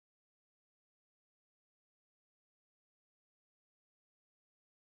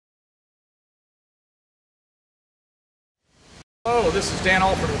Hello, this is Dan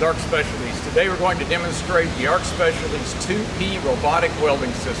Allford with ARCSpecialties. Today we're going to demonstrate the ARCSpecialties 2P robotic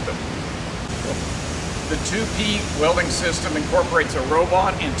welding system. The 2P welding system incorporates a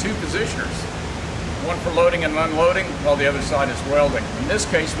robot and two positioners, one for loading and unloading while the other side is welding. In this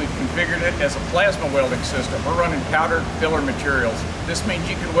case, we've configured it as a plasma welding system. We're running powdered filler materials. This means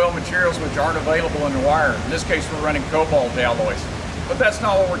you can weld materials which aren't available in the wire. In this case, we're running cobalt alloys. But that's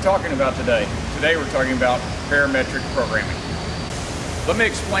not what we're talking about today. Today we're talking about parametric programming. Let me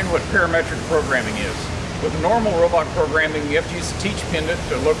explain what parametric programming is. With normal robot programming, you have to use the teach pendant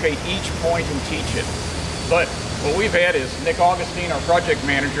to locate each point and teach it. But what we've had is Nick Augustine, our project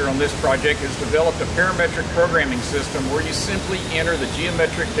manager on this project, has developed a parametric programming system where you simply enter the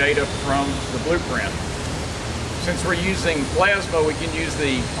geometric data from the blueprint. Since we're using plasma, we can use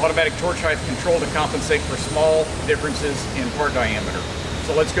the automatic torch height control to compensate for small differences in part diameter.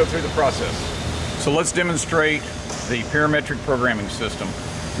 So let's go through the process. So let's demonstrate the parametric programming system.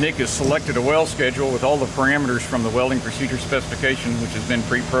 Nick has selected a weld schedule with all the parameters from the welding procedure specification, which has been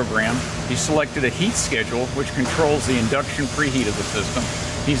pre-programmed. He's selected a heat schedule, which controls the induction preheat of the system.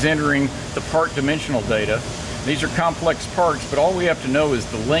 He's entering the part dimensional data. These are complex parts, but all we have to know is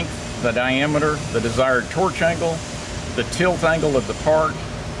the length, the diameter, the desired torch angle, the tilt angle of the part,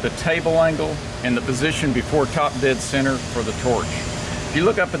 the table angle, and the position before top dead center for the torch. If you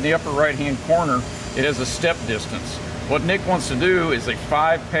look up in the upper right-hand corner, it has a step distance. What Nick wants to do is a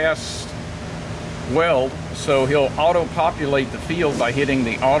 5-pass weld, so he'll auto-populate the field by hitting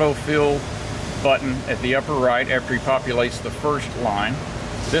the autofill button at the upper right after he populates the first line.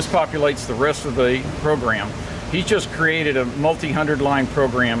 This populates the rest of the program. He's just created a multi-100-line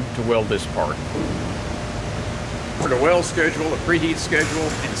program to weld this part. For the weld schedule, a preheat schedule,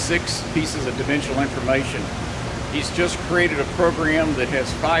 and 6 pieces of dimensional information. He's just created a program that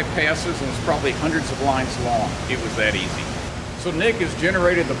has 5 passes and it's probably hundreds of lines long. It was that easy. So Nick has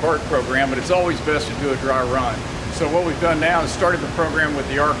generated the part program, but it's always best to do a dry run. So what we've done now is started the program with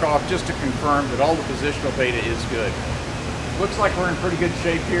the arc off just to confirm that all the positional data is good. Looks like we're in pretty good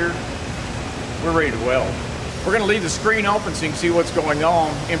shape here. We're ready to weld. We're going to leave the screen open so you can see what's going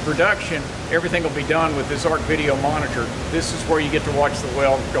on. In production, everything will be done with this ARC video monitor. This is where you get to watch the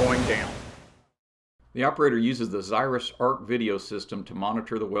weld going down. The operator uses the Xyrus ARC video system to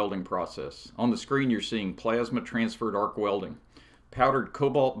monitor the welding process. On the screen you're seeing plasma transferred arc welding. Powdered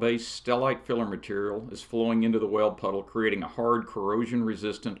cobalt-based stellite filler material is flowing into the weld puddle, creating a hard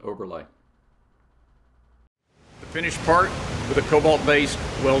corrosion-resistant overlay. The finished part with a cobalt-based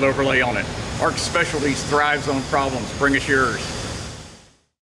weld overlay on it. ARCSpecialties thrives on problems. Bring us yours.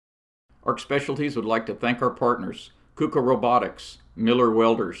 ARCSpecialties would like to thank our partners, KUKA Robotics, Miller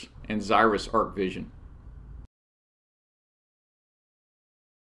Welders, and Xyrus ARC Vision.